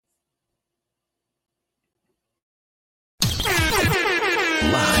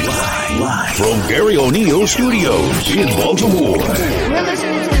Live from Gary O'Neill Studios in Baltimore. You're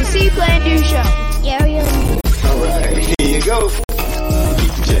listening to the C Plan News Show. Gary O'Neill. All right, here you go.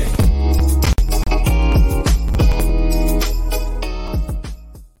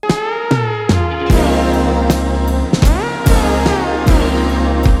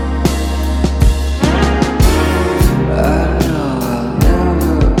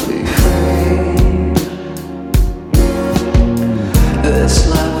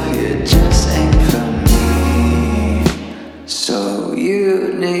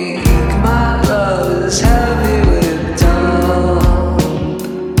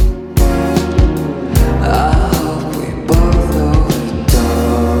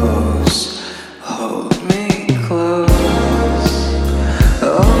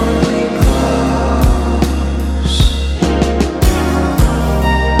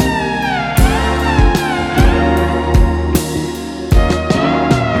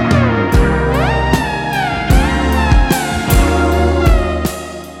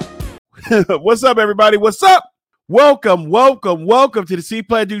 What's up, everybody? What's up? Welcome to the C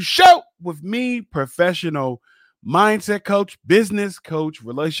Plan News Show with me, professional mindset coach, business coach,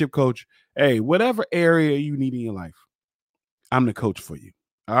 relationship coach. Hey, whatever area you need in your life, I'm the coach for you.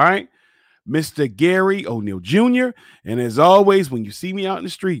 All right? Mr. Gary O'Neill Jr. And as always, when you see me out in the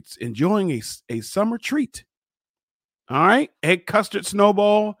streets enjoying a summer treat, all right, egg custard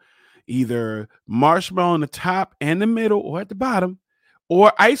snowball, either marshmallow on the top and the middle or at the bottom,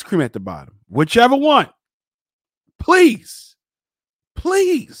 or ice cream at the bottom, whichever one. Please,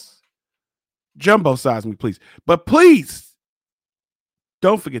 jumbo size me, please. But please,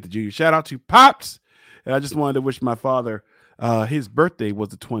 don't forget the junior. Shout out to Pops. And I just wanted to wish my father, his birthday was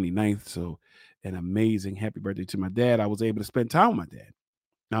the 29th. So an amazing happy birthday to my dad. I was able to spend time with my dad.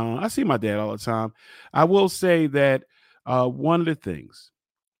 I see my dad all the time. I will say that one of the things,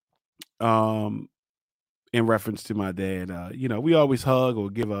 in reference to my dad, we always hug or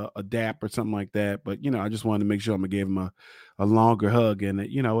give a dap or something like that. But, I just wanted to make sure I'm going to give him a longer hug. And,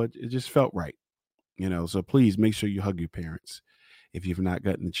 it just felt right, So please make sure you hug your parents if you've not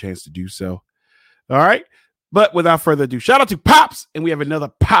gotten the chance to do so. All right. But without further ado, shout out to Pops. And we have another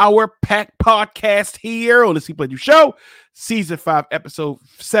Power Pack podcast here on the C Plan News Show, Season 5, Episode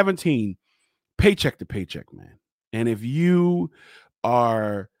 17, Paycheck to Paycheck, man. And if you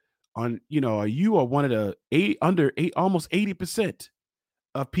are you are one of the almost 80%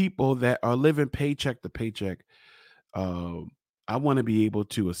 of people that are living paycheck to paycheck. I want to be able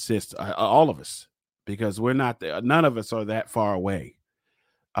to assist all of us because we're not there. None of us are that far away.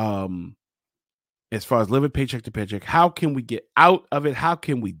 As far as living paycheck to paycheck, how can we get out of it? How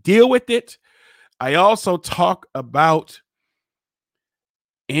can we deal with it? I also talk about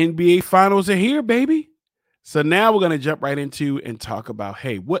NBA finals are here, baby. So now we're going to jump right into and talk about,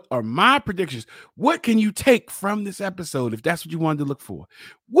 hey, what are my predictions? What can you take from this episode if that's what you wanted to look for?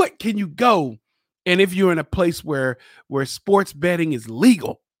 What can you go? And if you're in a place where sports betting is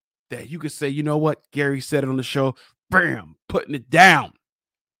legal, that you could say, you know what? Gary said it on the show, bam, putting it down.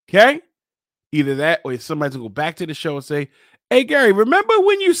 Okay? Either that or somebody's going to go back to the show and say, hey, Gary, remember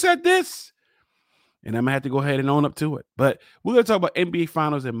when you said this? And I'm going to have to go ahead and own up to it. But we're going to talk about NBA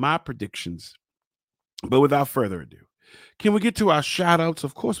finals and my predictions. But without further ado, can we get to our shout outs?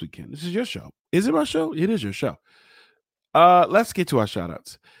 Of course we can. This is your show. Is it my show? It is your show. Let's get to our shout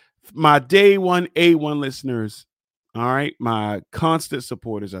outs. My day one A1 listeners. All right. My constant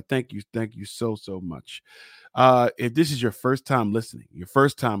supporters. I thank you. Thank you so much. If this is your first time listening, your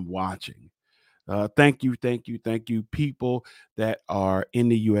first time watching, thank you. People that are in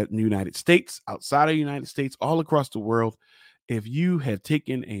the United States, outside of the United States, all across the world. If you have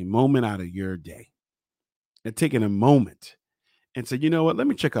taken a moment out of your day, and taking a moment and say, you know what, let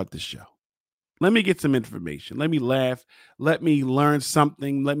me check out this show. Let me get some information. Let me laugh. Let me learn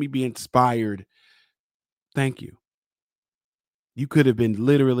something. Let me be inspired. Thank you. You could have been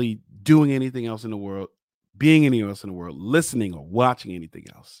literally doing anything else in the world, being anywhere else in the world, listening or watching anything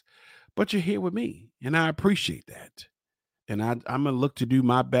else. But you're here with me, and I appreciate that. And I'm going to look to do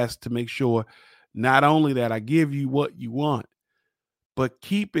my best to make sure not only that I give you what you want, but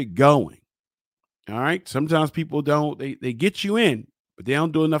keep it going. All right. Sometimes people don't, they get you in, but they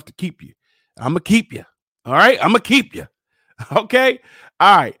don't do enough to keep you. I'm going to keep you. All right. I'm going to keep you. Okay.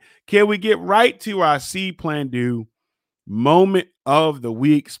 All right. Can we get right to our C Plan Do moment of the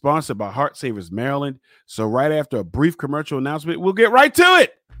week, sponsored by Heart Savers Maryland? So right after a brief commercial announcement, we'll get right to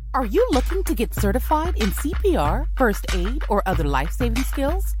it. Are you looking to get certified in CPR, first aid, or other life-saving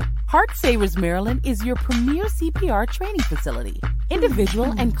skills? Heart Savers Maryland is your premier CPR training facility.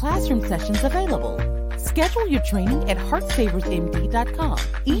 Individual and classroom sessions available. Schedule your training at heartsaversmd.com.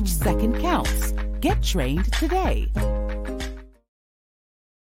 Each second counts. Get trained today.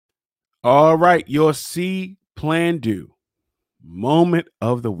 All right, your see, plan, do moment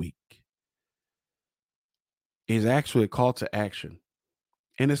of the week is actually a call to action,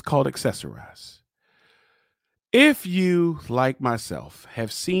 and it's called accessorize. If you, like myself,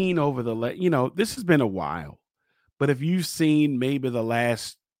 have seen over this has been a while, but if you've seen maybe the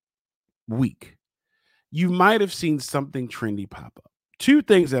last week, you might have seen something trendy pop up. Two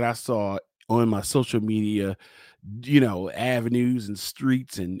things that I saw on my social media, avenues and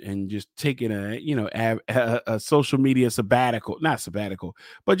streets and just taking a social media not sabbatical,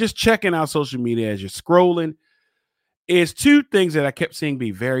 but just checking out social media as you're scrolling, is two things that I kept seeing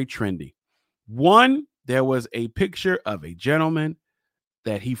be very trendy. One, there was a picture of a gentleman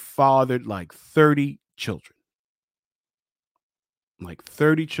that he fathered like 30 children. Like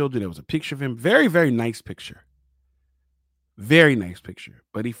 30 children. There was a picture of him. Very, very nice picture. Very nice picture.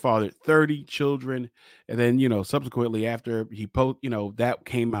 But he fathered 30 children. And then, subsequently after he that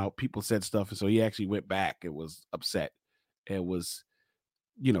came out, people said stuff. And so he actually went back and was upset. It was,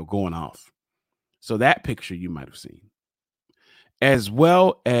 going off. So that picture you might have seen. As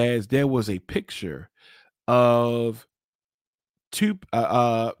well as there was a picture of two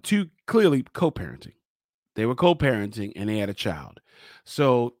clearly co-parenting. They were co-parenting and they had a child.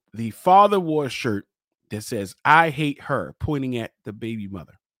 So the father wore a shirt that says, "I hate her," pointing at the baby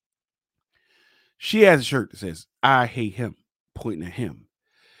mother. She has a shirt that says, "I hate him," pointing at him.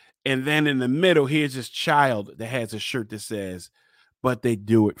 And then in the middle, here's this child that has a shirt that says, "But they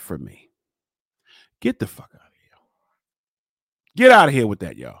do it for me." Get the fuck out of here. Get out of here with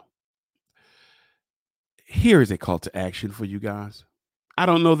that, y'all. Here is a call to action for you guys. I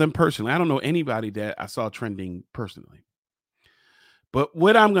don't know them personally. I don't know anybody that I saw trending personally. But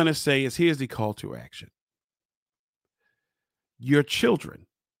what I'm going to say is here's the call to action. Your children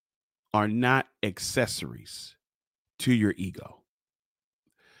are not accessories to your ego.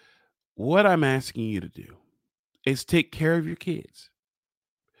 What I'm asking you to do is take care of your kids.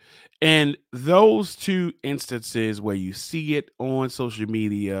 And those two instances where you see it on social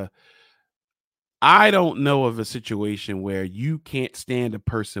media, I don't know of a situation where you can't stand a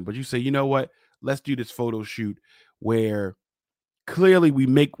person, but you say, you know what? Let's do this photo shoot where clearly we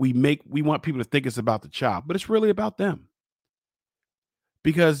want people to think it's about the child, but it's really about them.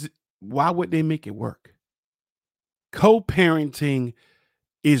 Because why would they make it work? Co-parenting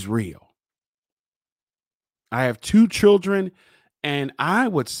is real. I have 2 children, and I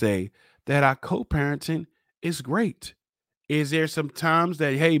would say that our co-parenting is great. Is there some times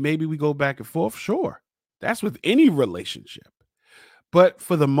that, hey, maybe we go back and forth? Sure. That's with any relationship. But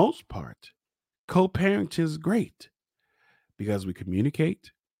for the most part, co-parenting is great because we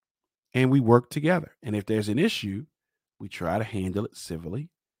communicate and we work together. And if there's an issue, we try to handle it civilly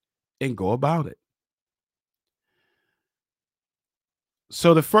and go about it.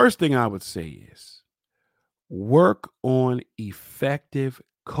 So the first thing I would say is work on effective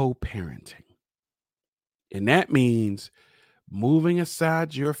co-parenting. And that means moving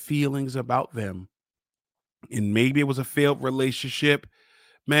aside your feelings about them. And maybe it was a failed relationship.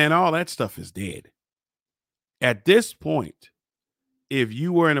 Man, all that stuff is dead. At this point, if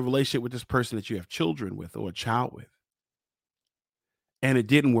you were in a relationship with this person that you have children with or a child with, and it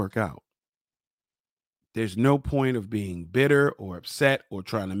didn't work out, there's no point of being bitter or upset or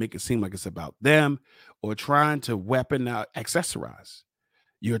trying to make it seem like it's about them or trying to accessorize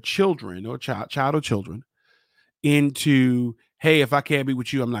your children or child or children into, hey, if I can't be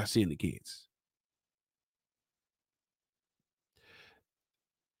with you, I'm not seeing the kids.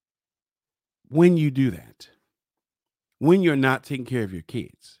 When you do that, when you're not taking care of your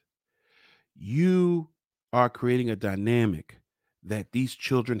kids, you are creating a dynamic that these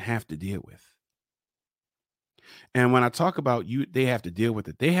children have to deal with. And when I talk about they have to deal with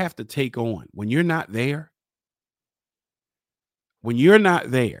it. They have to take on. When you're not there, when you're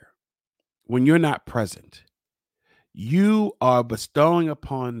not present, you are bestowing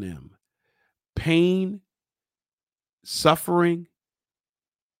upon them pain, suffering,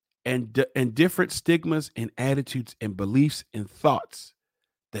 and different stigmas and attitudes and beliefs and thoughts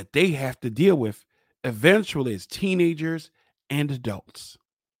that they have to deal with eventually as teenagers and adults.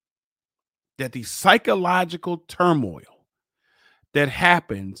 That the psychological turmoil that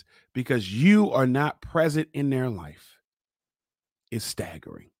happens because you are not present in their life is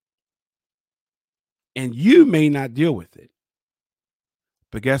staggering. And you may not deal with it.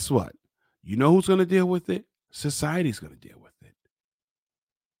 But guess what? You know who's going to deal with it? Society's going to deal with it.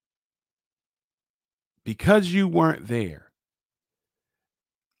 Because you weren't there,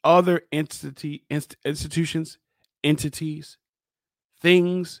 other institutions, entities,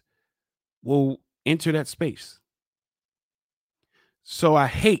 things will enter that space. So I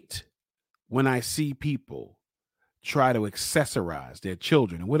hate when I see people try to accessorize their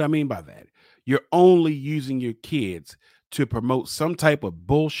children. And what I mean by that, you're only using your kids to promote some type of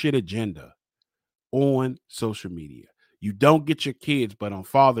bullshit agenda on social media. You don't get your kids, but on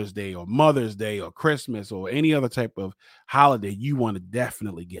Father's Day or Mother's Day or Christmas or any other type of holiday, you want to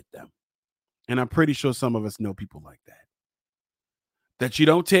definitely get them. And I'm pretty sure some of us know people like that. That you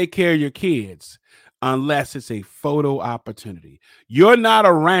don't take care of your kids unless it's a photo opportunity. You're not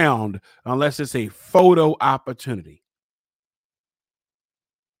around unless it's a photo opportunity.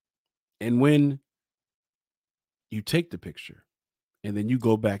 And when you take the picture and then you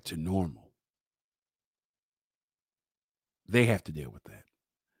go back to normal, they have to deal with that.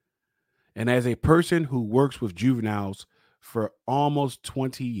 And as a person who works with juveniles for almost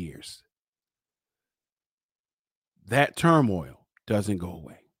 20 years, that turmoil doesn't go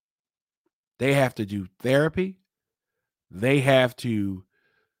away. They have to do therapy. They have to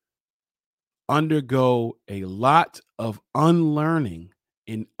undergo a lot of unlearning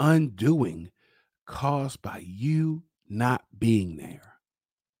and undoing caused by you not being there.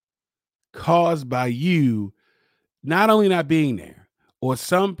 Caused by you not only not being there, or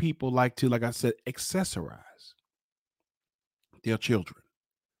some people like to, like I said, accessorize their children.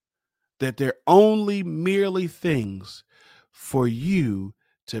 That they're only merely things for you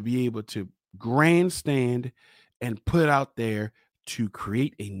to be able to grandstand and put out there to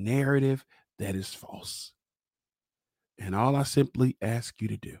create a narrative that is false. And all I simply ask you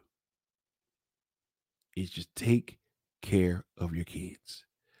to do is just take care of your kids.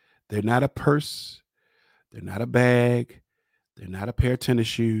 They're not a purse. They're not a bag. They're not a pair of tennis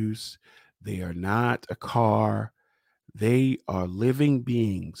shoes. They are not a car. They are living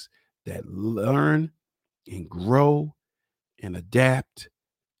beings that learn and grow and adapt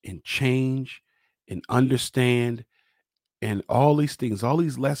and change and understand, and all these things, all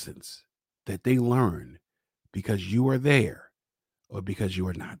these lessons that they learn because you are there or because you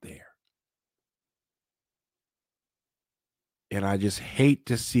are not there. And I just hate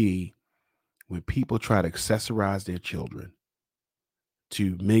to see when people try to accessorize their children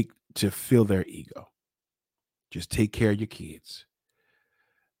to fill their ego. Just take care of your kids.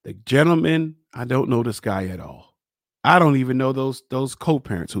 The gentleman, I don't know this guy at all. I don't even know those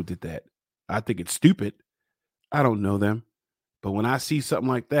co-parents who did that. I think it's stupid. I don't know them. But when I see something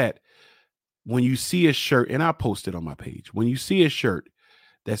like that, when you see a shirt, and I'll post it on my page, when you see a shirt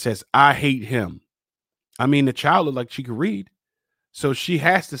that says, I hate him, I mean, the child looked like she could read. So she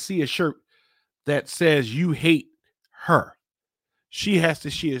has to see a shirt that says you hate her. She has to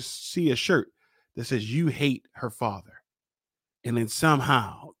see a shirt that says you hate her father. And then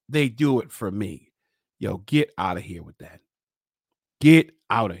somehow they do it for me. Yo, get out of here with that. Get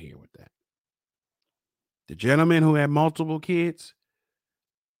out of here with that. The gentleman who had multiple kids,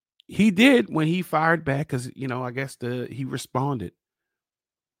 he did when he fired back because, I guess he responded.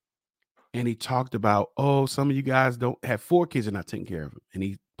 And he talked about, oh, some of you guys don't have 4 kids and not taking care of them. And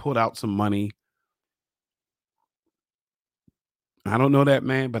he pulled out some money. I don't know that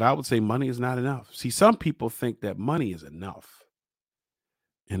man, but I would say money is not enough. See, some people think that money is enough.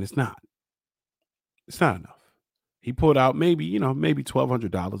 And it's not. It's not enough. He pulled out maybe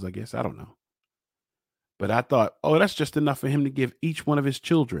 $1,200, I guess. I don't know. But I thought, oh, that's just enough for him to give each one of his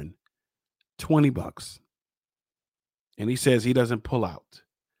children $20. And he says he doesn't pull out.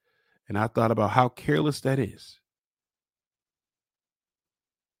 And I thought about how careless that is.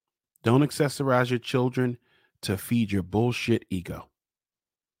 Don't accessorize your children to feed your bullshit ego,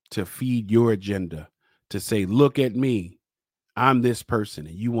 to feed your agenda, to say, look at me, I'm this person,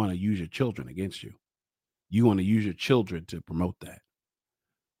 and you want to use your children against you. You want to use your children to promote that.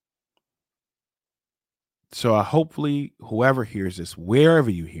 So hopefully whoever hears this, wherever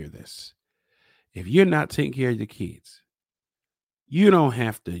you hear this, if you're not taking care of your kids, you don't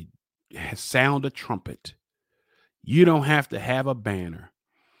have to sound a trumpet. You don't have to have a banner.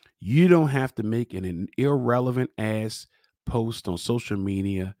 You don't have to make an irrelevant ass post on social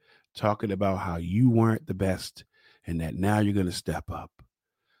media talking about how you weren't the best and that now you're going to step up.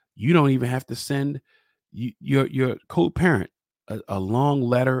 You don't even have to send your co-parent a long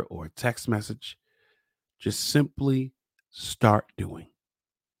letter or a text message. Just simply start doing.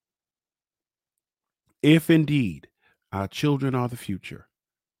 If indeed our children are the future,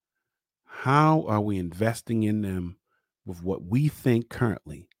 how are we investing in them with what we think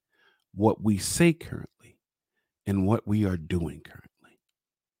currently, what we say currently, and what we are doing currently?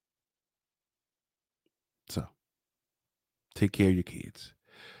 So take care of your kids.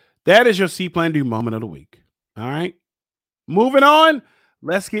 That is your C Plan Do moment of the week. All right. Moving on.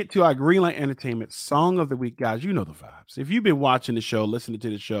 Let's get to our Greenlight Entertainment song of the week, guys. You know the vibes. If you've been watching the show, listening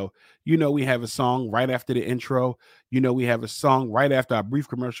to the show, you know we have a song right after the intro. You know we have a song right after our brief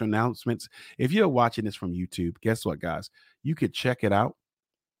commercial announcements. If you're watching this from YouTube, guess what, guys? You can check it out.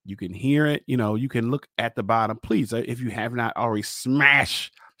 You can hear it. You know, you can look at the bottom. Please, if you have not already, smash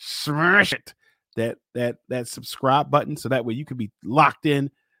it. That subscribe button, so that way you can be locked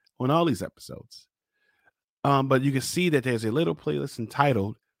in on all these episodes. But you can see that there's a little playlist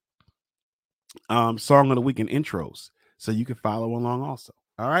entitled Song of the Week and Intros. So you can follow along also.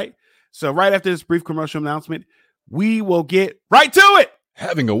 All right. So right after this brief commercial announcement, we will get right to it.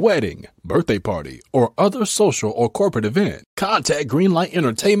 Having a wedding, birthday party, or other social or corporate event, contact Greenlight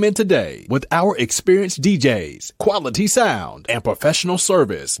Entertainment today. With our experienced DJs, quality sound, and professional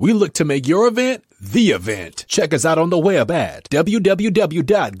service, we look to make your event the event. Check us out on the web at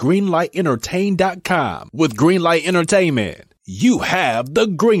www.greenlightentertain.com. With Greenlight Entertainment, you have the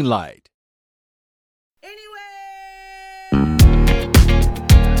green light.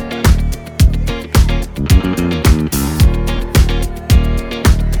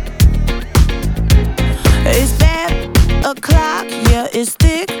 It's bad o'clock, yeah, it's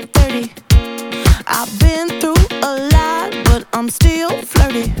thick 30. I've been through a lot, but I'm still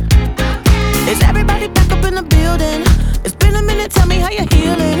flirty. Is everybody back up in the building? It's been a minute, tell me how you're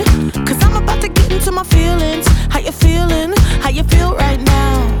healing. Cause I'm about to get into my feelings. How you feeling? How you feel right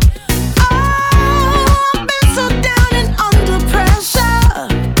now? Oh, I've been so down and under pressure.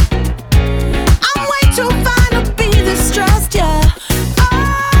 I'm way too fine to be this stressed, yeah.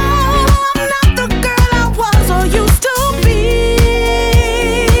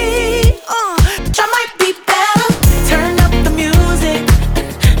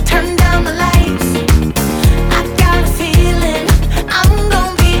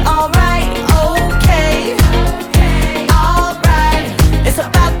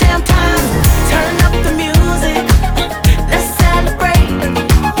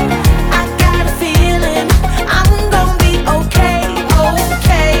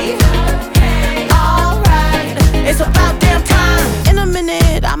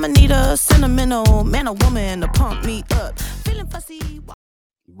 Man or woman to pump me up. Feeling fussy.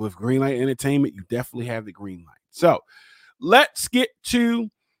 With Greenlight Entertainment, you definitely have the green light. So let's get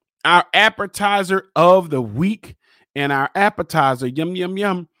to our appetizer of the week. And our appetizer, Yum Yum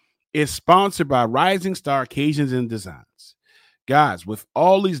Yum, is sponsored by Rising Star Occasions and Designs. Guys, with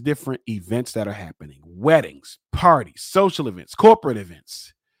all these different events that are happening, weddings, parties, social events, corporate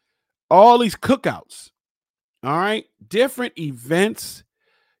events, all these cookouts, all right, different events,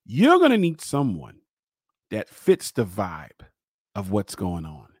 you're going to need someone that fits the vibe of what's going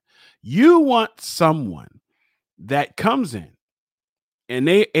on. You want someone that comes in and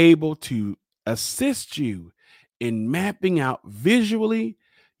they're able to assist you in mapping out visually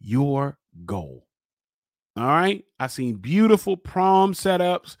your goal. All right. I've seen beautiful prom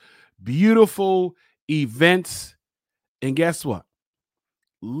setups, beautiful events. And guess what?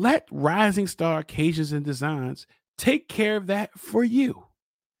 Let Rising Star Occasions and Designs take care of that for you.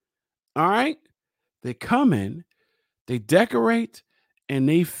 All right. They come in, they decorate, and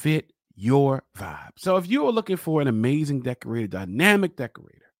they fit your vibe. So if you are looking for an amazing decorator, dynamic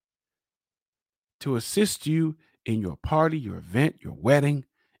decorator to assist you in your party, your event, your wedding,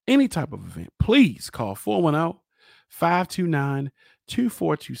 any type of event, please call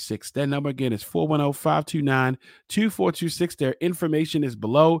 410-529-2426. That number again is 410-529-2426. Their information is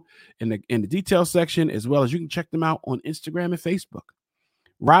below in the details section, as well as you can check them out on Instagram and Facebook.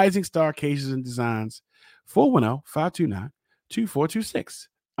 Rising Star Occasions and Designs, 410-529-2426.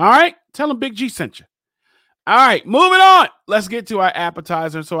 All right. Tell them Big G sent you. All right. Moving on. Let's get to our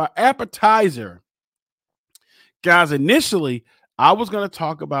appetizer. So our appetizer, guys, initially, I was going to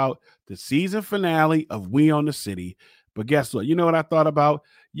talk about the season finale of We Own the City. But guess what? You know what I thought about?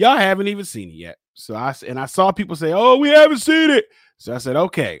 Y'all haven't even seen it yet. So I saw people say, oh, we haven't seen it. So I said,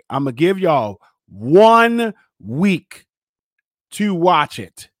 okay, I'm going to give y'all 1 week to watch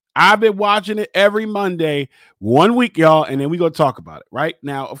it. I've been watching it every Monday, 1 week, y'all, and then we go talk about it right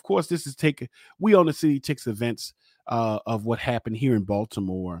now. Of course, this is We Own the City takes events of what happened here in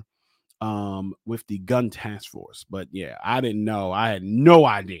Baltimore with the gun task force. But yeah, I didn't know. I had no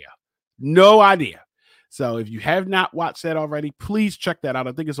idea. So if you have not watched that already, please check that out.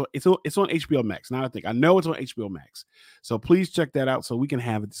 I think it's on HBO Max. Now I know it's on HBO Max. So please check that out so we can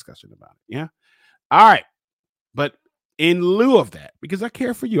have a discussion about it. Yeah. All right. But in lieu of that, because I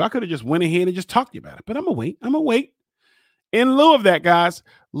care for you, I could have just went ahead and just talked to you about it, but I'm gonna wait. In lieu of that, guys,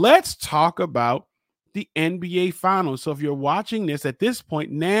 let's talk about the NBA Finals. So if you're watching this at this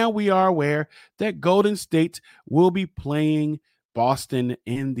point, now we are aware that Golden State will be playing Boston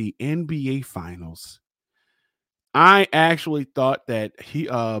in the NBA Finals. I actually thought that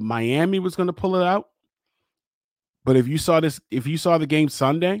Miami was going to pull it out. But if you saw the game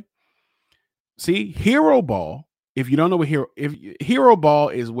Sunday, see, hero ball, if you don't know what hero ball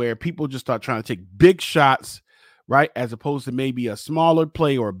is, where people just start trying to take big shots, right? As opposed to maybe a smaller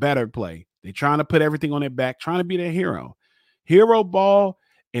play or a better play. They're trying to put everything on their back, trying to be their hero. Hero ball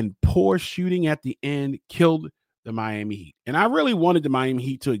and poor shooting at the end killed the Miami Heat. And I really wanted the Miami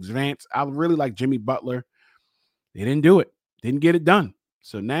Heat to advance. I really like Jimmy Butler. They didn't do it. Didn't get it done.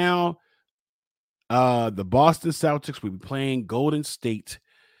 So now the Boston Celtics will be playing Golden State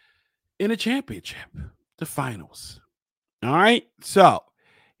in a championship, the finals. All right. So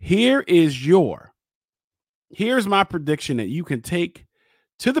here's my prediction that you can take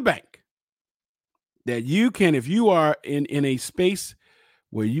to the bank. That you can, if you are in a space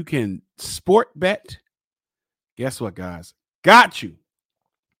where you can sport bet, guess what, guys? Got you.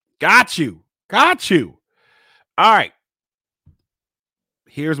 All right.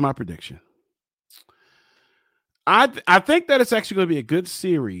 Here's my prediction. I think that it's actually going to be a good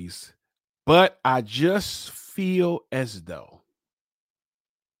series, but I just feel as though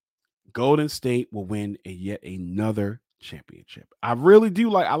Golden State will win yet another championship. I really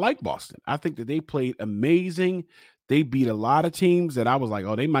do I like Boston. I think that they played amazing. They beat a lot of teams that I was like,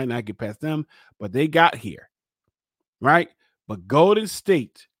 oh, they might not get past them, but they got here, right? But Golden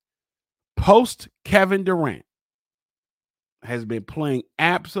State, post Kevin Durant, has been playing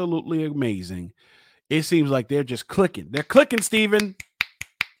absolutely amazing. It seems like they're just clicking. They're clicking, Steven.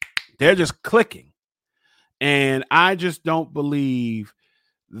 They're just clicking. And I just don't believe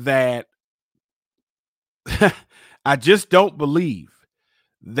that I just don't believe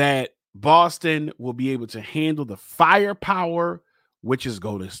that Boston will be able to handle the firepower, which is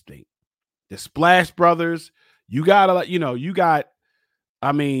Golden State. The Splash Brothers, you got them, you got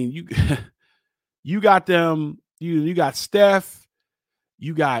them, you got Steph,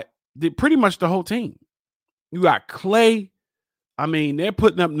 you got pretty much the whole team. You got Clay. They're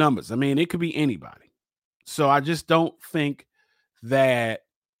putting up numbers. It could be anybody. So I just don't think that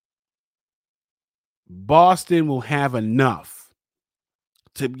Boston will have enough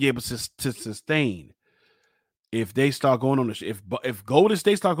to be able to sustain if they start going on if Golden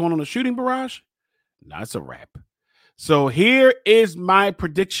State start going on a shooting barrage. That's a wrap. So here is my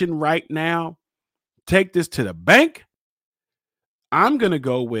prediction right now. Take this to the bank. I'm going to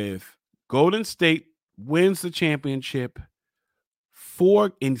go with Golden State wins the championship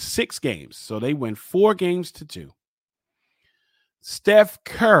 6 games. So they win 4-2. Steph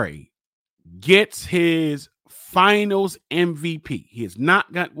Curry gets his finals MVP. He has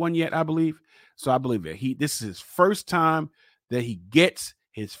not got one yet, I believe. So I believe that this is his first time that he gets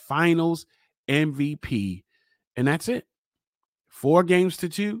his finals MVP. And that's it.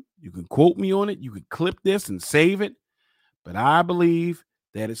 4-2. You can quote me on it. You can clip this and save it. But I believe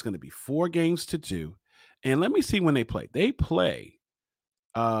that it's going to be 4-2. And let me see when they play. They're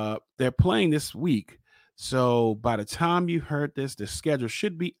playing this week. So by the time you heard this, the schedule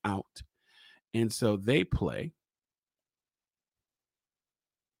should be out. And so they play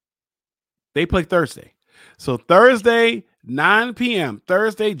Thursday. So Thursday, 9 p.m.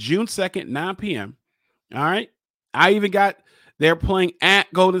 Thursday, June 2nd, 9 p.m. All right. They're playing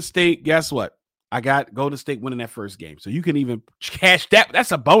at Golden State. Guess what? I got Golden State winning that first game. So you can even cash that.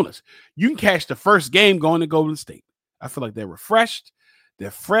 That's a bonus. You can cash the first game going to Golden State. I feel like they're refreshed.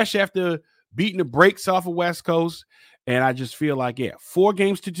 They're fresh after beating the brakes off of West Coast. And I just feel like,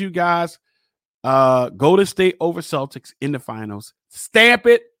 4-2, guys. Golden State over Celtics in the finals. Stamp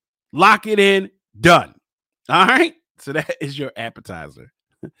it, lock it in, done. All right. So that is your appetizer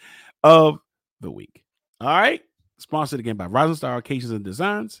of the week. All right. Sponsored again by Rising Star Occasions and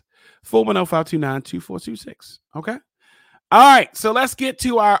Designs. 410-529-2426. Okay. All right. So let's get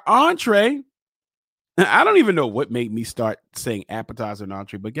to our entree. I don't even know what made me start saying appetizer and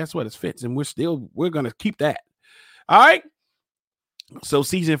entree, but guess what? It fits. And we're going to keep that. All right. So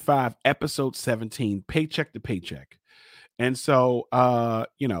season 5, episode 17, Paycheck to Paycheck. And so, I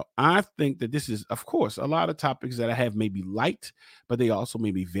think that this is, of course, a lot of topics that I have maybe light, but they also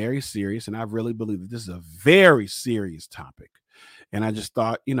may be very serious. And I really believe that this is a very serious topic. And I just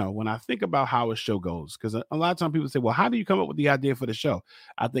thought, when I think about how a show goes, because a lot of times people say, well, how do you come up with the idea for the show?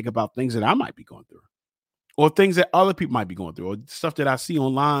 I think about things that I might be going through, or things that other people might be going through, or stuff that I see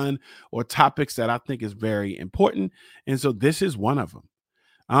online, or topics that I think is very important. And so this is one of them.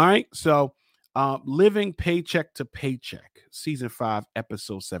 All right. So living paycheck to paycheck, season 5,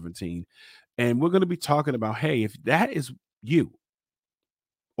 episode 17. And we're going to be talking about, hey, if that is you,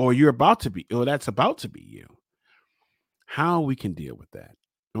 or you're about to be, or that's about to be you, how we can deal with that.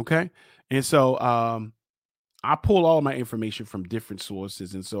 Okay. And so I pull all my information from different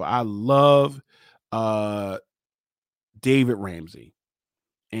sources. And so I love David Ramsey.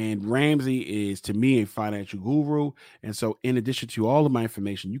 And Ramsey is, to me, a financial guru. And so, in addition to all of my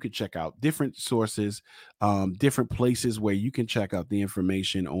information, you can check out different sources, different places where you can check out the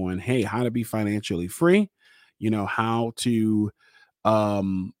information on, hey, how to be financially free, how to,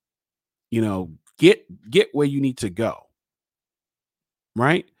 um, get where you need to go.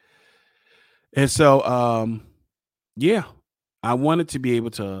 Right. And so, yeah, I wanted to be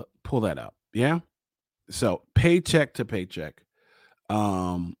able to pull that up. Yeah. So, paycheck to paycheck.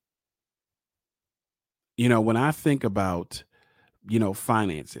 When I think about,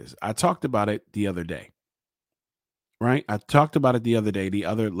 finances, I talked about it the other day, right? I talked about it the other day, the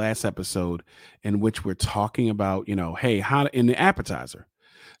other last episode, in which we're talking about, hey, how in the appetizer.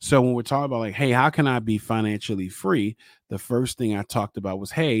 So when we're talking about like, hey, how can I be financially free? The first thing I talked about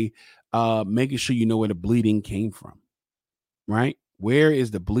was, hey, making sure you know where the bleeding came from, right? Where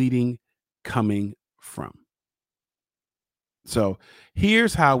is the bleeding coming from? So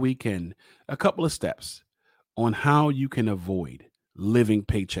here's how we can, a couple of steps on how you can avoid living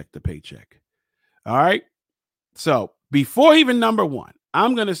paycheck to paycheck. All right. So before even number one,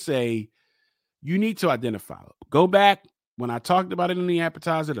 I'm going to say you need to identify. Go back. When I talked about it in the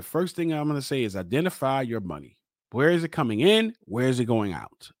appetizer, the first thing I'm going to say is identify your money. Where is it coming in? Where is it going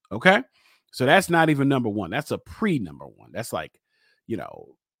out? Okay. So that's not even number one. That's a number one. That's like,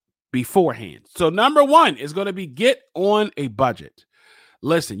 beforehand. So number one is going to be get on a budget.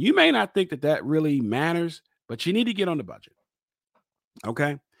 Listen, you may not think that really matters, but you need to get on the budget.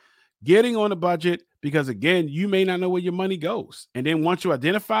 Okay. Getting on a budget, because again, you may not know where your money goes. And then once you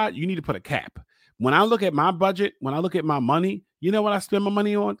identify it, you need to put a cap. When I look at my budget, when I look at my money, you know what I spend my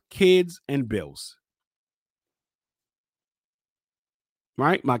money on? Kids and bills.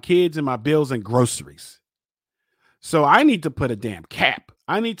 Right? My kids and my bills and groceries. So I need to put a damn cap.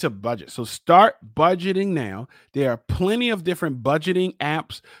 I need to budget. So start budgeting now. There are plenty of different budgeting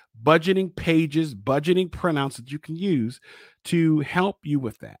apps, budgeting pages, budgeting printouts that you can use to help you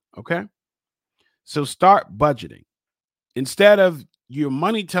with that. Okay. So start budgeting. Instead of your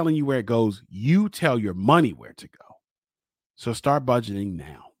money telling you where it goes, you tell your money where to go. So start budgeting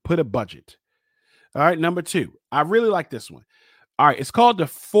now. Put a budget. All right. Number two, I really like this one. All right. It's called the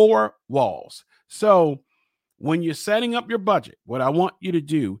 4 walls. So when you're setting up your budget, what I want you to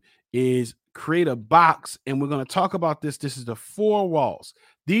do is create a box, and we're going to talk about this. This is the 4 walls.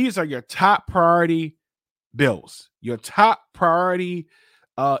 These are your top priority bills, your top priority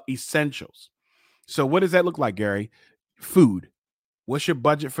essentials. So what does that look like, Gary? Food. What's your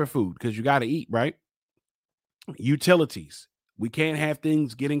budget for food? Because you got to eat, right? Utilities. We can't have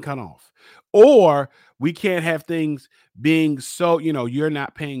things getting cut off, or we can't have things being so, you're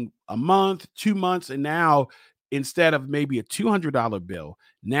not paying a month, 2 months, and now instead of maybe a $200 bill,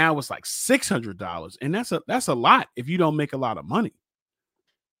 now it's like $600, and that's a lot if you don't make a lot of money,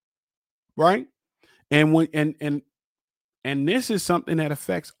 right? And when and this is something that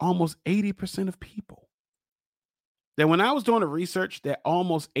affects almost 80% of people. That when I was doing the research, that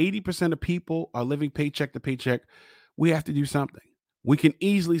almost 80% of people are living paycheck to paycheck, we have to do something. We can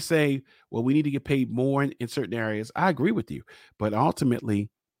easily say, well, we need to get paid more in certain areas. I agree with you, but ultimately,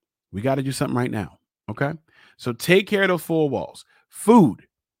 we got to do something right now. Okay. So take care of those 4 walls: food,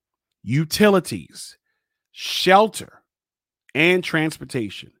 utilities, shelter, and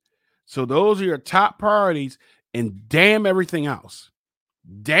transportation. So those are your top priorities, and damn everything else.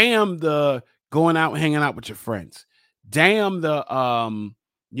 Damn the going out and hanging out with your friends. Damn the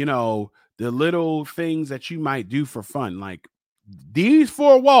the little things that you might do for fun. Like these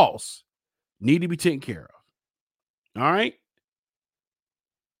 4 walls need to be taken care of. All right.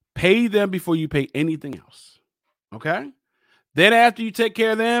 Pay them before you pay anything else. Okay. Then after you take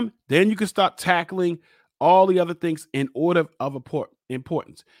care of them, then you can start tackling all the other things in order of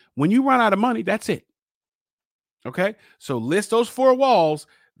importance. When you run out of money, that's it. Okay. So list those 4 walls,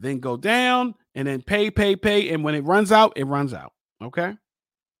 then go down and then pay. And when it runs out, it runs out. Okay.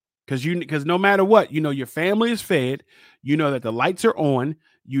 Because no matter what, your family is fed, that the lights are on,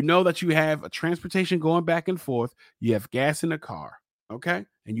 that you have a transportation going back and forth, you have gas in the car. Okay.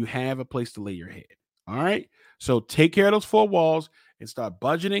 And you have a place to lay your head. All right. So take care of those 4 walls and start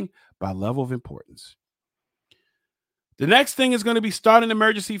budgeting by level of importance. The next thing is going to be start an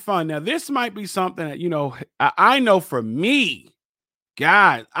emergency fund. Now, this might be something that, I know for me,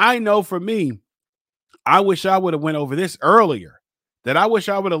 guys, I wish I would have went over this earlier. that I wish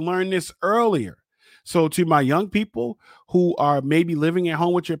I would have learned this earlier. So to my young people who are maybe living at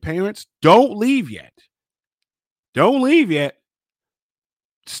home with your parents, don't leave yet. Don't leave yet.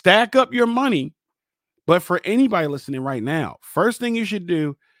 Stack up your money. But for anybody listening right now, first thing you should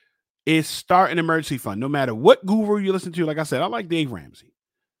do is start an emergency fund. No matter what guru you listen to, like I said, I like Dave Ramsey.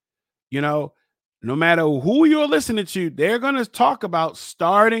 You know, no matter who you're listening to, they're going to talk about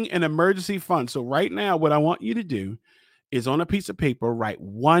starting an emergency fund. So right now, what I want you to do is on a piece of paper, write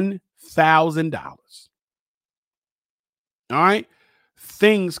 $1,000. All right.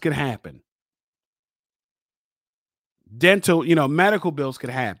 Things could happen. Dental, medical bills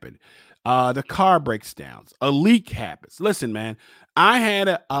could happen. The car breaks down. A leak happens. Listen, man, I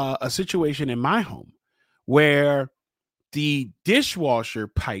had a situation in my home where the dishwasher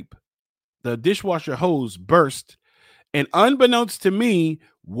pipe, the dishwasher hose burst, and unbeknownst to me,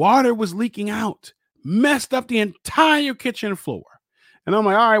 water was leaking out, messed up the entire kitchen floor. And I'm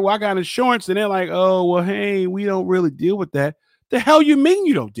like, all right, well, I got insurance. And they're like, oh, well, hey, we don't really deal with that. The hell you mean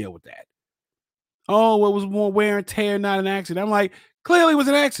you don't deal with that? Oh, well, it was more wear and tear, not an accident. I'm like, clearly it was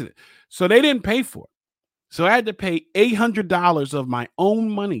an accident. So they didn't pay for it. So I had to pay $800 of my own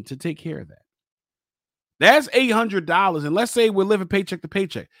money to take care of that. That's $800. And let's say we're living paycheck to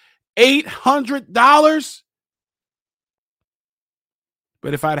paycheck. $800.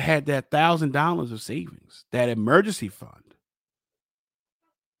 But if I'd had that $1,000 of savings, that emergency fund,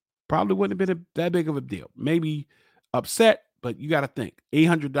 probably wouldn't have been that big of a deal. Maybe upset, but you got to think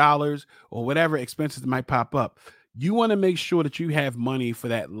 $800 or whatever expenses might pop up. You want to make sure that you have money for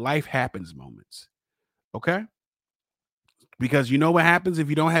that life happens moments. Okay? Because you know what happens if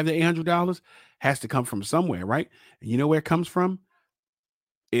you don't have the $800? Has to come from somewhere, right? And you know where it comes from?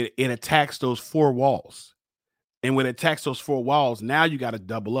 It attacks those four walls. And when it attacks those four walls, now you got to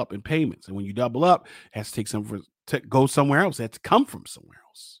double up in payments. And when you double up, it has to take some to go somewhere else. It has to come from somewhere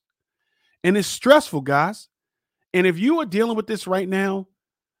else. And it's stressful, guys. And if you are dealing with this right now,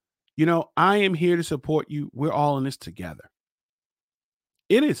 I am here to support you. We're all in this together.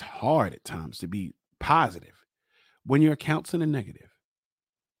 It is hard at times to be positive when your account's in a negative.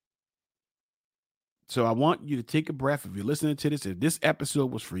 So I want you to take a breath. If you're listening to this, if this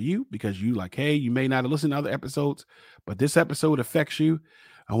episode was for you, because you like, hey, you may not have listened to other episodes, but this episode affects you,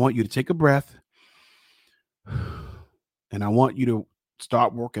 I want you to take a breath. And I want you to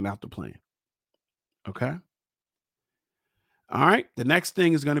start working out the plan. Okay? All right. The next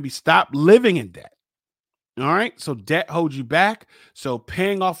thing is going to be stop living in debt. All right. So debt holds you back. So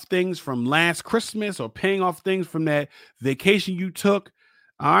paying off things from last Christmas or paying off things from that vacation you took.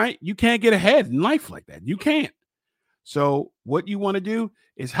 All right. You can't get ahead in life like that. You can't. So what you want to do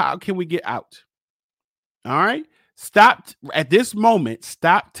is how can we get out? All right. Stop at this moment.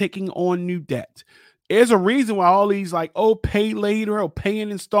 Stop taking on new debt. There's a reason why all these pay later or pay in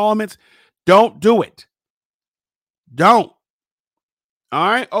installments. Don't do it. Don't. All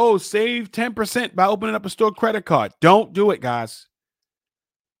right. Oh, save 10% by opening up a store credit card. Don't do it, guys.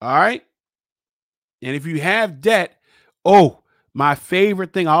 All right. And if you have debt, my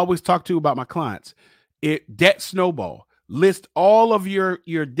favorite thing I always talk to about my clients, debt snowball. List all of your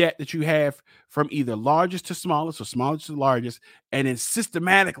debt that you have from either largest to smallest or smallest to largest, and then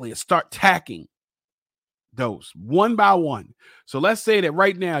systematically start tacking those one by one. So let's say that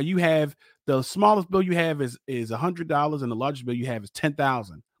right now you have the smallest bill you have is $100 and the largest bill you have is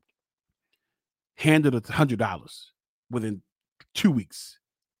 $10,000. Handle the $100 within 2 weeks.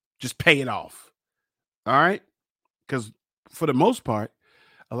 Just pay it off. All right? Because for the most part,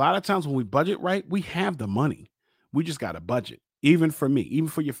 a lot of times when we budget right, we have the money. We just got to budget. Even for me, even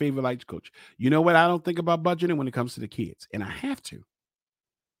for your favorite life coach. You know what? I don't think about budgeting when it comes to the kids. And I have to.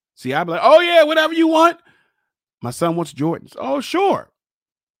 See, I'd be like, oh yeah, whatever you want. My son wants Jordans. Oh, sure.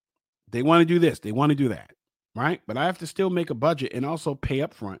 They want to do this. They want to do that. Right. But I have to still make a budget and also pay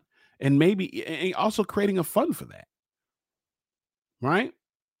up front and maybe also creating a fund for that. Right.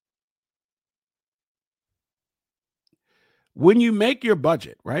 When you make your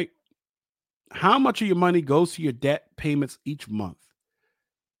budget, right? How much of your money goes to your debt payments each month?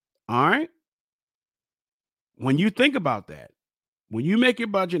 All right. When you think about that, when you make your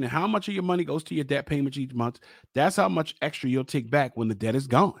budget and how much of your money goes to your debt payments each month, that's how much extra you'll take back when the debt is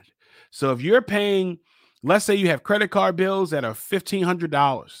gone. So if you're paying, let's say you have credit card bills that are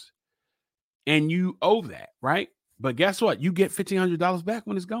 $1,500 and you owe that, right? But guess what? You get $1,500 back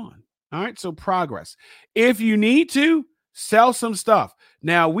when it's gone. All right. So progress. If you need to, sell some stuff.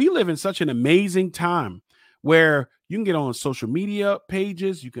 Now, we live in such an amazing time where you can get on social media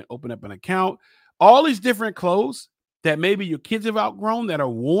pages. You can open up an account. All these different clothes that maybe your kids have outgrown that are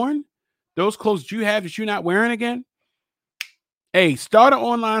worn, those clothes that you have that you're not wearing again, Hey, start an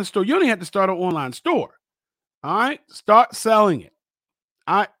online store. You don't even have to start an online store. All right. Start selling it.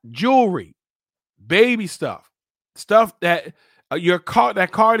 All right. Jewelry, baby stuff that your car,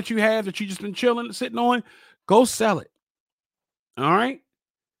 that car that you have that you just been chilling, sitting on, go sell it. All right.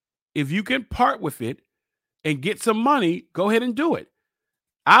 If you can part with it and get some money, go ahead and do it.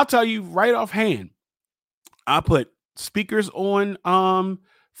 I'll tell you right offhand, I put speakers on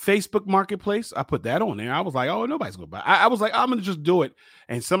Facebook Marketplace. I put that on there. I was like, oh, nobody's gonna buy. I was like, I'm gonna just do it.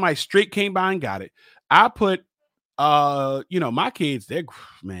 And somebody straight came by and got it. I put my kids, they're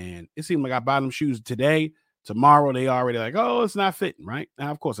man, it seemed like I buy them shoes today. Tomorrow they already like, oh, it's not fitting, right?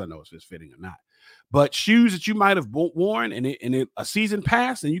 Now, of course, I know if it's fitting or not. But shoes that you might have worn and a season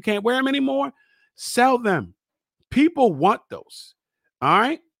passed and you can't wear them anymore, sell them. People want those. All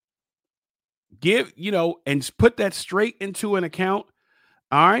right. And put that straight into an account.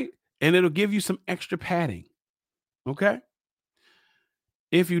 All right. And it'll give you some extra padding. Okay.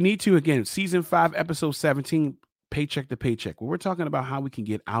 If you need to, again, season 5, episode 17, Paycheck to Paycheck, where we're talking about how we can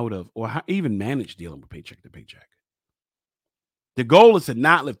get out of or even manage dealing with paycheck to paycheck. The goal is to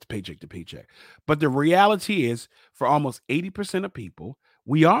not live paycheck to paycheck. But the reality is, for almost 80% of people,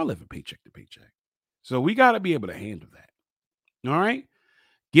 we are living paycheck to paycheck. So we got to be able to handle that. All right.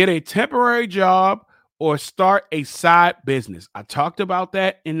 Get a temporary job or start a side business. I talked about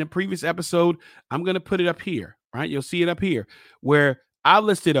that in the previous episode. I'm going to put it up here, right? You'll see it up here where I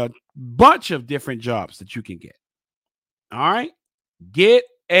listed a bunch of different jobs that you can get. All right. Get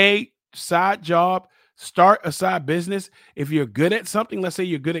a side job, start a side business. If you're good at something, let's say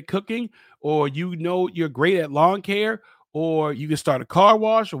you're good at cooking, or you're great at lawn care, or you can start a car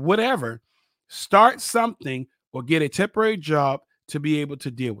wash or whatever, start something or get a temporary job to be able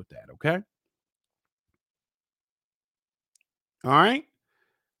to deal with that. Okay. All right.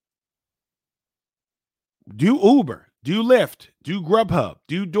 Do Uber, do Lyft, do Grubhub,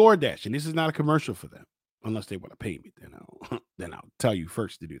 do DoorDash. And this is not a commercial for them. Unless they want to pay me, then I'll tell you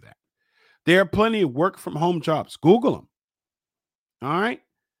first to do that. There are plenty of work from home jobs. Google them. All right.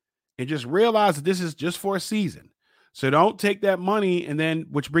 And just realize that this is just for a season. So don't take that money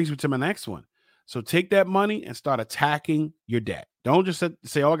which brings me to my next one. So take that money and start attacking your debt. Don't just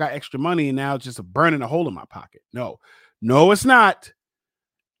say, oh, I got extra money and now it's just burning a hole in my pocket. No, it's not.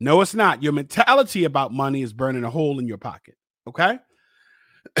 No, it's not. Your mentality about money is burning a hole in your pocket. Okay.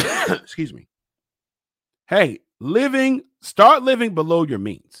 Excuse me. Hey, start living below your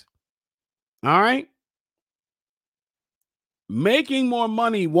means. All right. Making more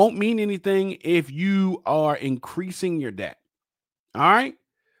money won't mean anything if you are increasing your debt. All right.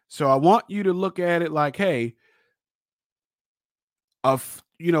 So I want you to look at it like, hey,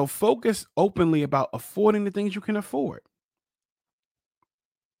 focus openly about affording the things you can afford.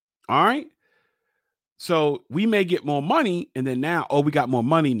 All right. So we may get more money and then now, we got more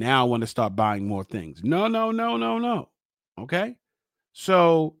money. Now I want to start buying more things. No. Okay.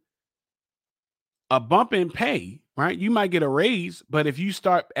 So a bump in pay, right? You might get a raise, but if you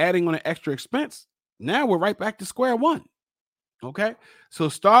start adding on an extra expense, now we're right back to square one. Okay. So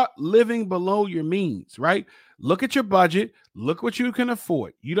start living below your means, right? Look at your budget. Look what you can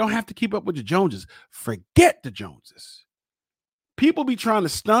afford. You don't have to keep up with the Joneses. Forget the Joneses. People be trying to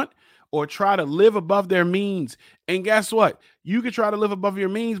stunt or try to live above their means. And guess what? You can try to live above your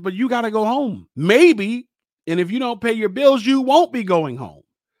means, but you got to go home. Maybe. And if you don't pay your bills, you won't be going home.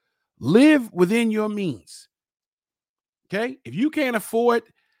 Live within your means. Okay. If you can't afford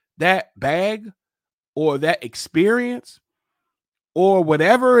that bag or that experience or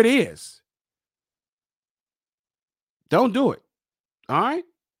whatever it is, don't do it. All right.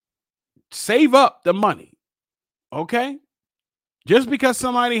 Save up the money. Okay. Just because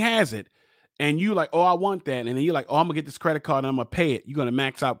somebody has it and you like, oh, I want that. And then you're like, oh, I'm gonna get this credit card and I'm gonna pay it. You're gonna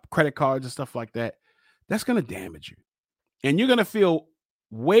max out credit cards and stuff like that. That's gonna damage you. And you're gonna feel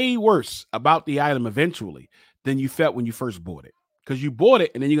way worse about the item eventually than you felt when you first bought it. Because you bought it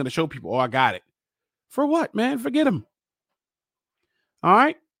and then you're gonna show people, oh, I got it. For what, man? Forget them. All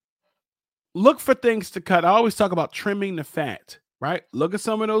right. Look for things to cut. I always talk about trimming the fat, right? Look at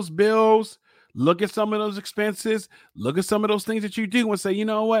some of those bills. Look at some of those expenses. Look at some of those things that you do and say, you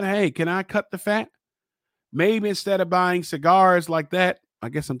know what? Hey, can I cut the fat? Maybe instead of buying cigars like that, I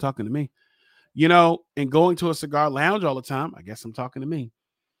guess I'm talking to me, and going to a cigar lounge all the time. I guess I'm talking to me.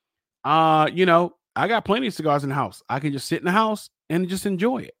 I got plenty of cigars in the house. I can just sit in the house and just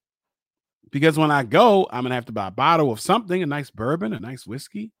enjoy it. Because when I go, I'm going to have to buy a bottle of something, a nice bourbon, a nice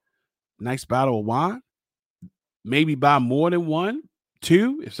whiskey, a nice bottle of wine, maybe buy more than one.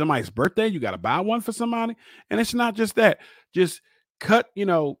 2, if somebody's birthday, you got to buy one for somebody. And it's not just that. Just cut,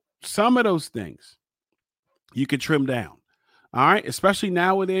 some of those things you could trim down. All right. Especially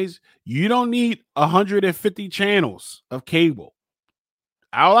nowadays, you don't need 150 channels of cable.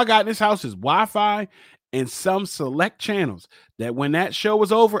 All I got in this house is Wi-Fi and some select channels that when that show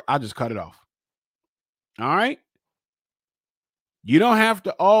was over, I just cut it off. All right. You don't have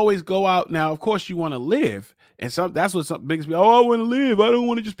to always go out. Now, of course, you want to live. And that's what some makes me, oh, I want to live. I don't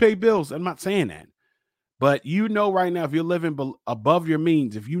want to just pay bills. I'm not saying that. But you know right now, if you're living above your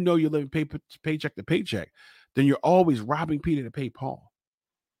means, if you know you're living paycheck to paycheck, then you're always robbing Peter to pay Paul.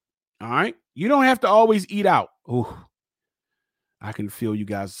 All right? You don't have to always eat out. Ooh, I can feel you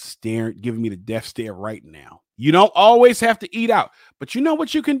guys staring, giving me the death stare right now. You don't always have to eat out. But you know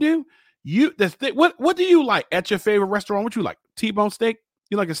what you can do? What do you like at your favorite restaurant? What you like? T-bone steak?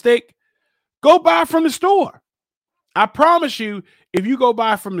 You like a steak? Go buy from the store. I promise you, if you go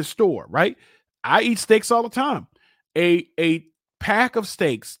buy from the store, right? I eat steaks all the time. A pack of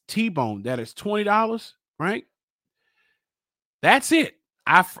steaks, T-bone, that is $20, right? That's it.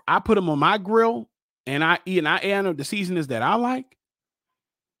 I put them on my grill and I eat, and I add the seasonings that I like.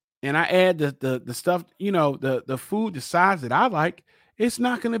 And I add the stuff, the food, the size that I like. It's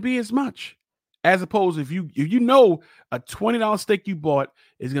not going to be as much as opposed if you know a $20 steak you bought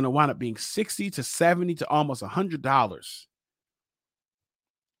is going to wind up being $60 to $70 to almost $100.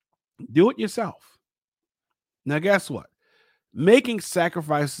 Do it yourself. Now, guess what? Making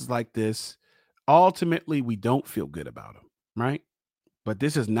sacrifices like this, ultimately, we don't feel good about them, right? But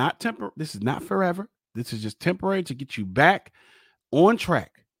this is not This is not forever. This is just temporary to get you back on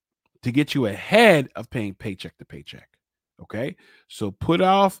track, to get you ahead of paying paycheck to paycheck. Okay, so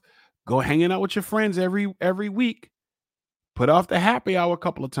go hanging out with your friends every week. Put off the happy hour a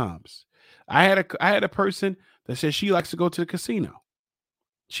couple of times. I had a person that said she likes to go to the casino.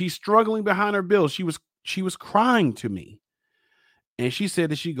 She's struggling behind her bills. She was crying to me, and she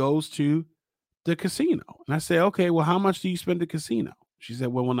said that she goes to the casino. And I said, okay, well, how much do you spend at the casino? She said,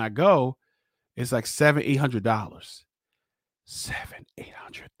 well, when I go, it's like $700-800.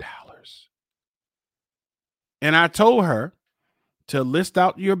 $700-800. And I told her to list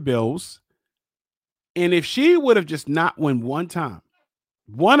out your bills. And if she would have just not won one time,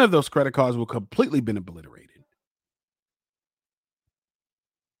 one of those credit cards would completely been obliterated.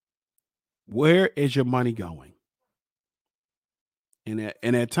 Where is your money going?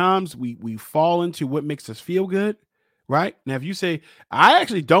 And at times we fall into what makes us feel good, right? Now, if you say, I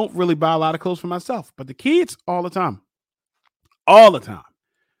actually don't really buy a lot of clothes for myself, but the kids all the time.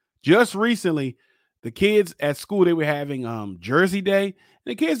 Just recently, the kids at school, they were having Jersey Day. And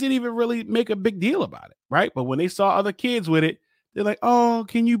the kids didn't even really make a big deal about it, right? But when they saw other kids with it, they're like, oh,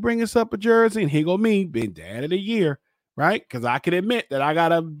 can you bring us up a jersey? And here go me, being dad of the year, right? Because I can admit that I got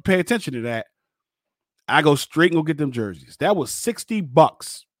to pay attention to that. I go straight and go get them jerseys. That was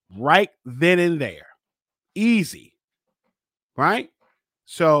 $60 right then and there. Easy, right?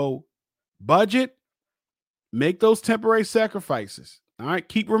 So budget, make those temporary sacrifices. All right.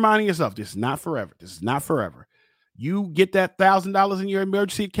 Keep reminding yourself, this is not forever. This is not forever. You get that $1,000 in your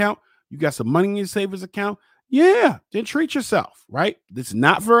emergency account. You got some money in your savings account. Yeah. Then treat yourself, right? This is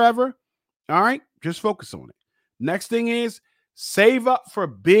not forever. All right. Just focus on it. Next thing is save up for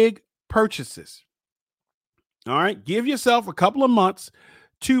big purchases. All right. Give yourself a couple of months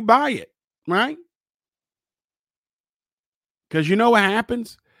to buy it, right? Because you know what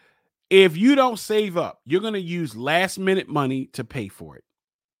happens? If you don't save up, you're going to use last minute money to pay for it.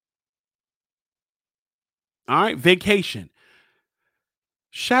 All right. Vacation.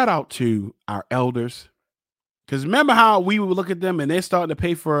 Shout out to our elders. Because remember how we would look at them and they're starting to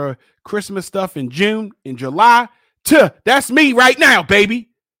pay for Christmas stuff in June, in July? That's me right now, baby.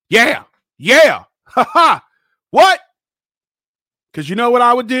 Yeah. Yeah. Ha ha. What? Because you know what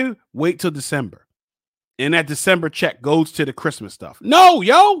I would do? Wait till December. And that December check goes to the Christmas stuff. No,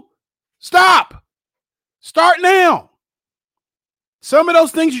 yo. Stop. Start now. Some of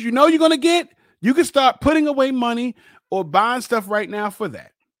those things you know you're going to get, you can start putting away money or buying stuff right now for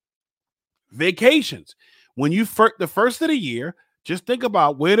that. Vacations. When you the first of the year, just think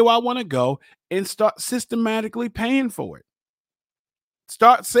about where do I want to go and start systematically paying for it.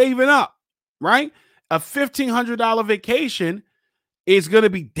 Start saving up, right? A $1,500 vacation is going to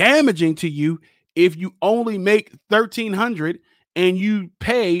be damaging to you if you only make $1,300 and you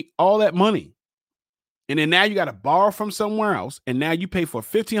pay all that money. And then now you got to borrow from somewhere else. And now you pay for a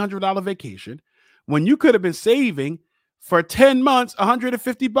 $1,500 vacation when you could have been saving for 10 months,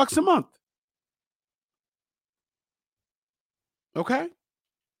 $150 a month. Okay.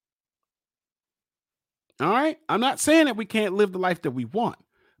 All right. I'm not saying that we can't live the life that we want,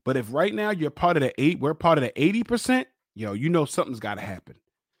 but if right now we're part of the 80%, you know something's got to happen,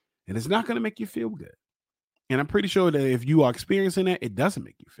 and it's not going to make you feel good. And I'm pretty sure that if you are experiencing that, it doesn't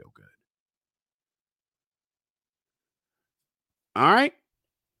make you feel good. All right.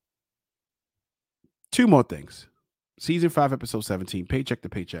 2 more things. Season 5, episode 17, Paycheck to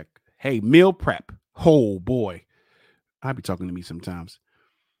Paycheck. Hey, meal prep. Oh, boy. I be talking to me sometimes.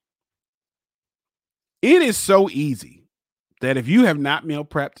 It is so easy that if you have not meal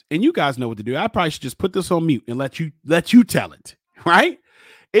prepped, and you guys know what to do, I probably should just put this on mute and let you tell it, right?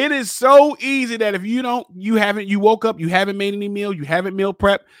 It is so easy that if you woke up, you haven't made any meal, you haven't meal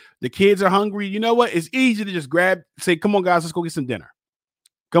prepped, the kids are hungry. You know what? It's easy to just say, come on, guys, let's go get some dinner.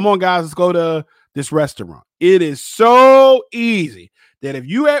 Come on, guys, let's go to this restaurant. It is so easy that if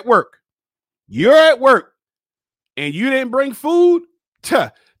you're at work, and you didn't bring food,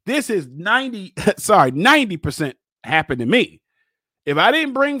 this is 90% happened to me. If I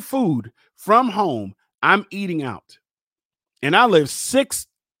didn't bring food from home, I'm eating out. And I live 7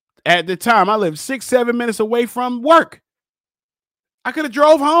 minutes away from work. I could have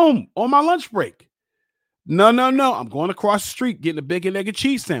drove home on my lunch break. No. I'm going across the street, getting a bacon, egg, and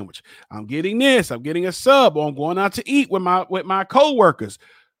cheese sandwich. I'm getting this. I'm getting a sub, or I'm going out to eat with my coworkers.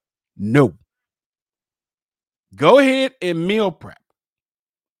 No. Go ahead and meal prep.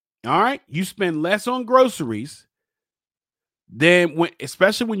 All right. You spend less on groceries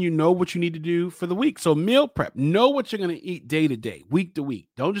especially when you know what you need to do for the week. So meal prep, know what you're going to eat day to day, week to week.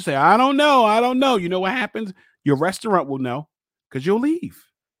 Don't just say, I don't know. You know what happens? Your restaurant will know because you'll leave.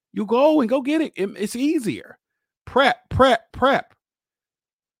 You'll go and go get it. It's easier. Prep.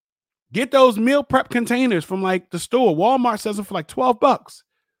 Get those meal prep containers from like the store. Walmart sells them for like $12.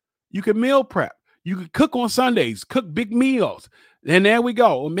 You can meal prep. You could cook on Sundays, cook big meals. And there we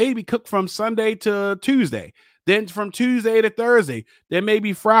go. Or maybe cook from Sunday to Tuesday. Then from Tuesday to Thursday. Then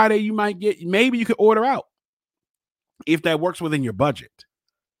maybe Friday maybe you could order out if that works within your budget.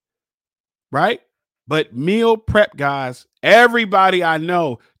 Right? But meal prep, guys, everybody I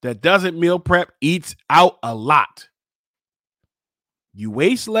know that doesn't meal prep eats out a lot. You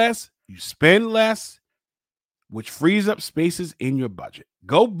waste less, you spend less, which frees up spaces in your budget.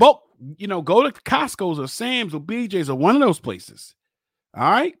 Go bulk. Go to Costco's or Sam's or BJ's or one of those places.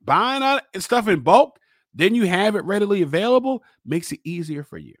 All right. Buying out stuff in bulk, then you have it readily available, makes it easier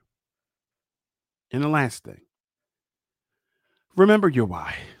for you. And the last thing, remember your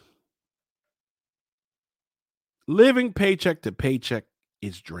why. Living paycheck to paycheck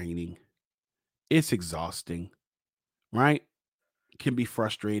is draining. It's exhausting, right? It can be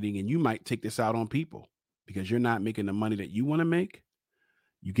frustrating, and you might take this out on people because you're not making the money that you want to make.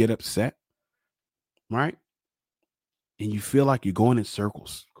 You get upset, right? And you feel like you're going in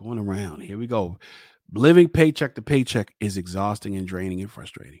circles, going around. Here we go. Living paycheck to paycheck is exhausting and draining and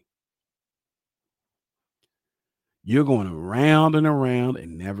frustrating. You're going around and around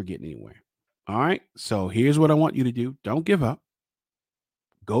and never getting anywhere. All right. So here's what I want you to do. Don't give up.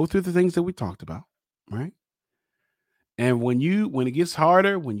 Go through the things that we talked about, right? And when it gets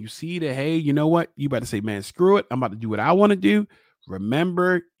harder, when you see that, hey, you know what? You better say, man, screw it. I'm about to do what I want to do.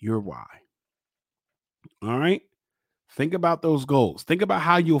 Remember your why. All right. Think about those goals. Think about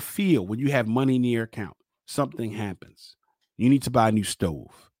how you'll feel when you have money in your account. Something happens. You need to buy a new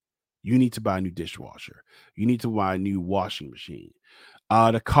stove. You need to buy a new dishwasher. You need to buy a new washing machine.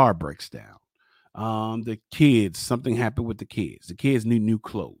 The car breaks down. The kids, something happened with the kids. The kids need new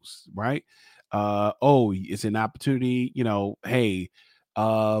clothes, right? It's an opportunity, hey,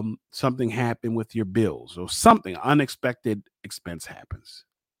 something happened with your bills or something unexpected expense happens.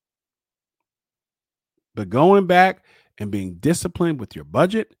 But going back and being disciplined with your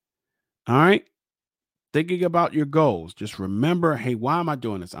budget, all right, thinking about your goals, just remember, hey, why am I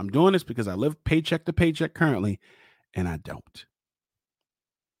doing this? I'm doing this because I live paycheck to paycheck currently, and I don't.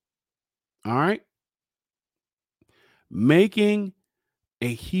 All right. Making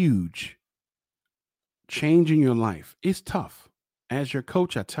a huge change in your life is tough. As your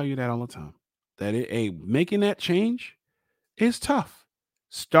coach, I tell you that all the time. That making that change is tough.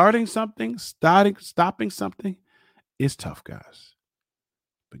 Stopping something is tough, guys.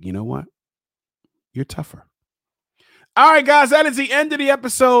 But you know what? You're tougher. All right, guys, that is the end of the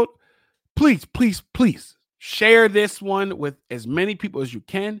episode. Please, please, please share this one with as many people as you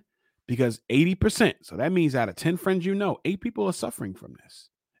can, because 80%, so that means out of 10 friends 8 people are suffering from this.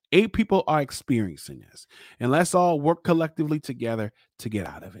 8 people are experiencing this. And let's all work collectively together to get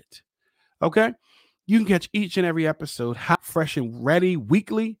out of it. Okay? You can catch each and every episode hot, fresh, and ready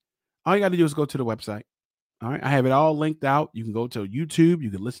weekly. All you got to do is go to the website. All right. I have it all linked out. You can go to YouTube. You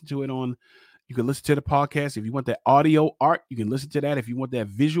can listen to it you can listen to the podcast. If you want that audio art, you can listen to that. If you want that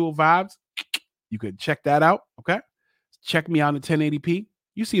visual vibes, you can check that out. Okay. Check me out in 1080p.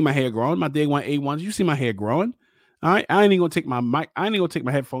 You see my hair growing, my day one A1s. You see my hair growing. All right. I ain't even gonna take my mic. I ain't even gonna take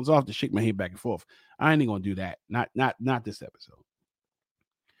my headphones off to shake my head back and forth. I ain't even gonna do that. Not this episode.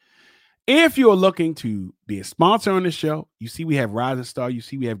 If you're looking to be a sponsor on this show, you see we have Rising Star. You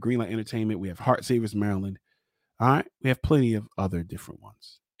see we have Greenlight Entertainment. We have Heart Savers Maryland. All right. We have plenty of other different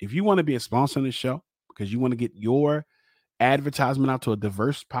ones. If you want to be a sponsor on this show because you want to get your advertisement out to a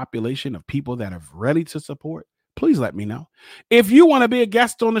diverse population of people that are ready to support, please let me know. If you want to be a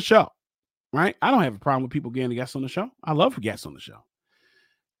guest on the show, right? I don't have a problem with people getting a guest on the show. I love guests on the show.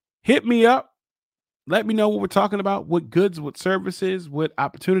 Hit me up. Let me know what we're talking about, what goods, what services, what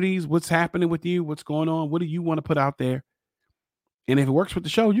opportunities, what's happening with you, what's going on, what do you want to put out there? And if it works with the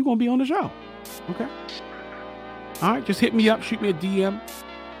show, you're going to be on the show. Okay? All right, just hit me up, shoot me a DM,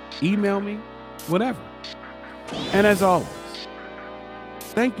 email me, whatever. And as always,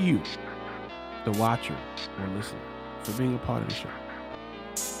 thank you, the watcher or listener, for being a part of the show.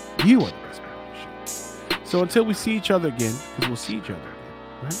 You are the best part of the show. So until we see each other again, because we'll see each other again,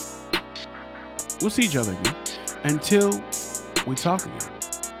 right? We'll see each other again until we talk again.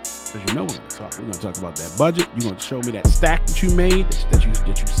 Because you know we're going to talk. We're going to talk about that budget. You're going to show me that stack that you made, that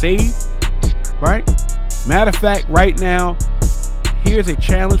you saved, right? Matter of fact, right now, here's a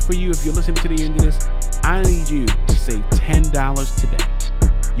challenge for you. If you're listening to the end of this, I need you to save $10 today.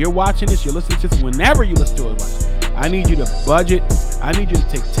 You're watching this, you're listening to this, whenever you listen to it, I need you to budget. I need you to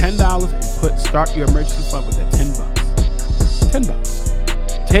take $10 and start your emergency fund with that $10.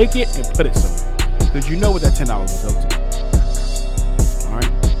 $10. Take it and put it somewhere. Because you know what that $10 will go to. All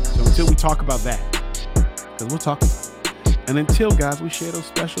right? So until we talk about that, because we'll talk about it. And until, guys, we share those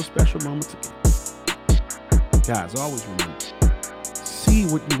special moments again. Guys, always remember, see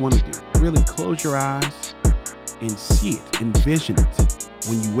what you want to do. Really close your eyes and see it. Envision it.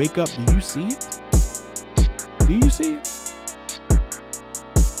 When you wake up, do you see it? Do you see it?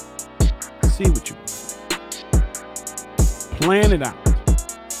 See what you want. Plan it out.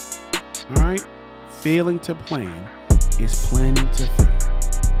 All right? Failing to plan is planning to fail.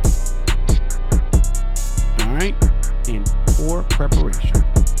 All right? And poor preparation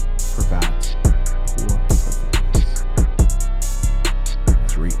provides poor performance.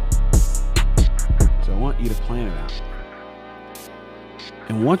 That's real. So I want you to plan it out.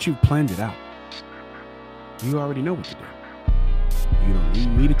 And once you've planned it out, you already know what to do. You don't need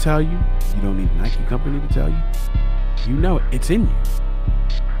me to tell you. You don't need a Nike company to tell you. You know it. It's in you.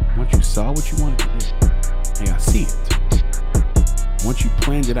 Once you saw what you wanted to do, hey, I see it. Once you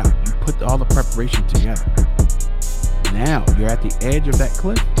planned it out, you put all the preparation together. Now you're at the edge of that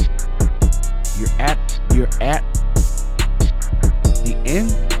cliff. You're at the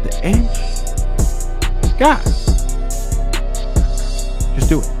edge. Guys, just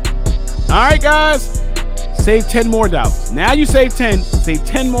do it. All right, guys. Save $10 more. Now you save 10. Save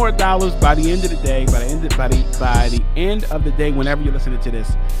 $10 more by the end of the day. By the end of the day, whenever you're listening to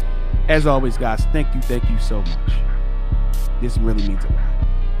this. As always, guys, thank you so much. This really means a lot.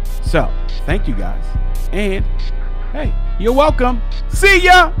 So, thank you guys. And hey, you're welcome. See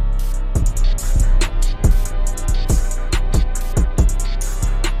ya.